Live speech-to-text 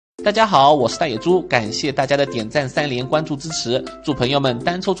大家好，我是大野猪，感谢大家的点赞3连关注支持，祝朋友们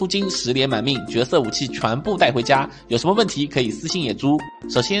单抽出金10连满命，角色武器全部带回家。有什么问题可以私信野猪。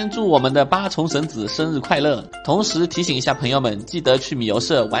首先祝我们的八重神子生日快乐，同时提醒一下朋友们，记得去米游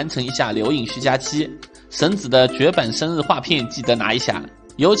社完成一下留影续加期，神子的绝版生日画片记得拿一下，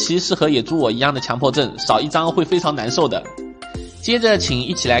尤其是和野猪我一样的强迫症，少一张会非常难受的。接着请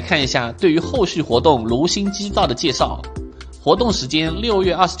一起来看一下对于后续活动炉心机造的介绍。活动时间6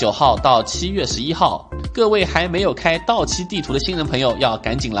月29号到7月11号，各位还没有开到期地图的新人朋友要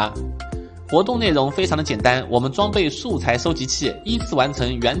赶紧啦。活动内容非常的简单，我们装备素材收集器，依次完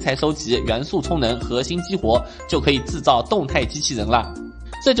成原材收集、元素充能、核心激活，就可以制造动态机器人啦。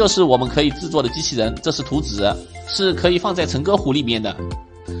这就是我们可以制作的机器人，这是图纸，是可以放在成歌壶里面的。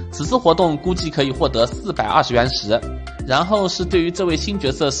此次活动估计可以获得420原石，然后是对于这位新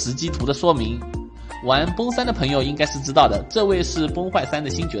角色实机图的说明。玩崩3的朋友应该是知道的，这位是崩坏3的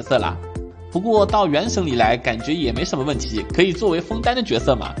新角色啦。不过到原神里来感觉也没什么问题，可以作为枫丹的角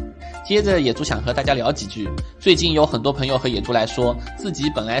色嘛。接着野猪想和大家聊几句，最近有很多朋友和野猪来说，自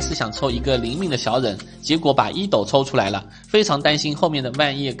己本来是想抽一个灵命的小忍，结果把1斗抽出来了，非常担心后面的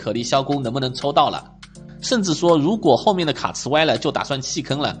万叶可莉宵宫能不能抽到了，甚至说如果后面的卡池歪了就打算弃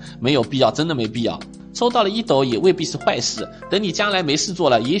坑了，没有必要，真的没必要。抽到了1斗也未必是坏事，等你将来没事做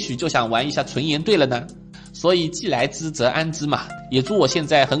了，也许就想玩一下纯颜队了呢。所以既来之则安之嘛，野猪我现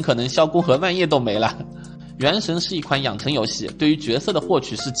在很可能宵宫和万叶都没了。原神是一款养成游戏，对于角色的获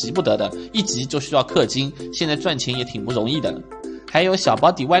取是急不得的，一集就需要氪金，现在赚钱也挺不容易的。还有小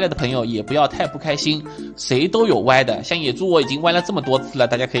保底歪了的朋友也不要太不开心，谁都有歪的，像野猪我已经歪了这么多次了，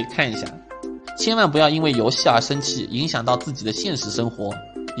大家可以看一下。千万不要因为游戏而生气，影响到自己的现实生活。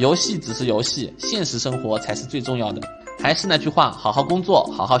游戏只是游戏，现实生活才是最重要的。还是那句话，好好工作，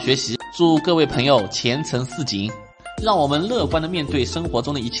好好学习，祝各位朋友前程似锦，让我们乐观的面对生活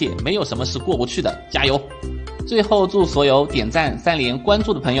中的一切，没有什么是过不去的，加油！最后祝所有点赞3连关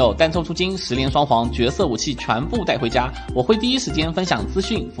注的朋友单抽出金10连双黄，角色武器全部带回家，我会第一时间分享资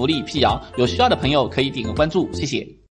讯、福利、辟谣，有需要的朋友可以点个关注，谢谢。